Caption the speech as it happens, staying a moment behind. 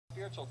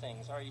spiritual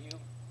things. Are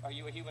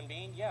you a human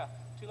being? Yeah,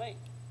 too late.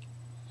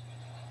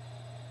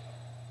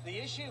 The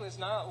issue is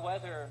not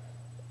whether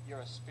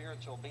you're a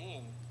spiritual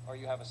being or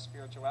you have a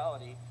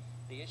spirituality.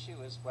 The issue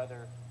is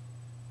whether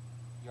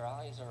your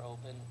eyes are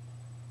open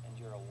and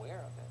you're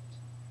aware of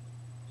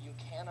it. You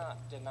cannot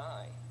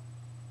deny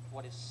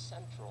what is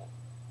central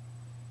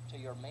to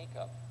your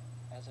makeup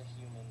as a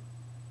human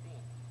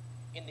being.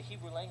 In the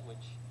Hebrew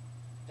language,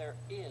 there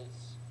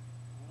is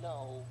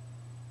no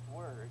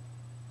word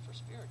for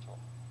spiritual.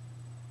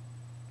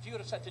 If you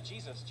would have said to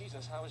Jesus,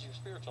 Jesus, how is your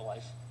spiritual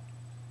life?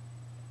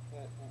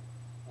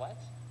 What?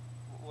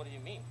 What do you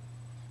mean?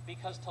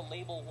 Because to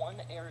label one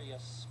area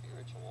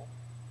spiritual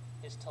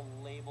is to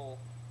label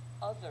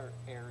other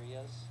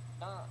areas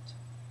not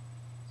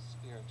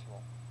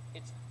spiritual.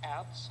 It's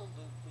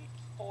absolutely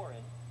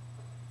foreign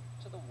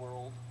to the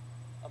world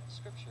of the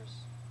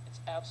Scriptures.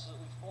 It's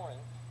absolutely foreign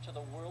to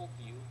the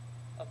worldview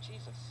of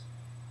Jesus.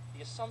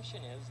 The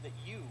assumption is that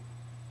you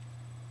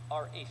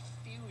are a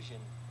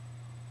fusion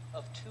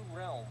of two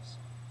realms,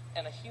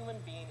 and a human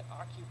being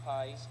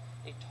occupies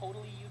a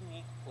totally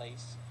unique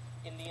place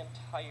in the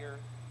entire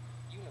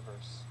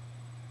universe.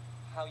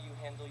 How you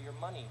handle your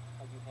money,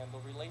 how you handle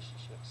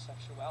relationships,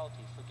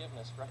 sexuality,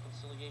 forgiveness,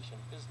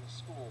 reconciliation, business,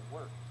 school,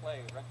 work,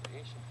 play,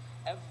 recreation.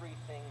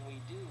 Everything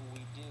we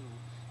do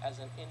as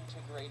an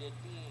integrated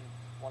being,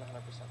 100%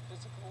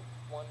 physical,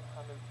 100%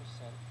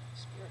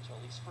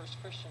 spiritual. These first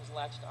Christians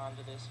latched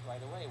onto this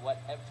right away.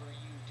 Whatever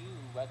you do,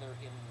 whether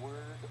in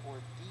word or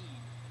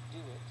deed, do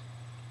it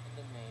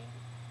in the name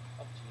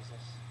of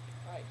Jesus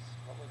Christ.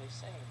 What were they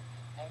saying?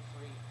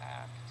 Every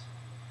act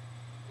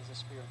is a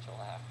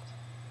spiritual act.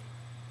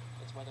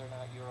 It's whether or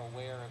not you're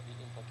aware of the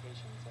implications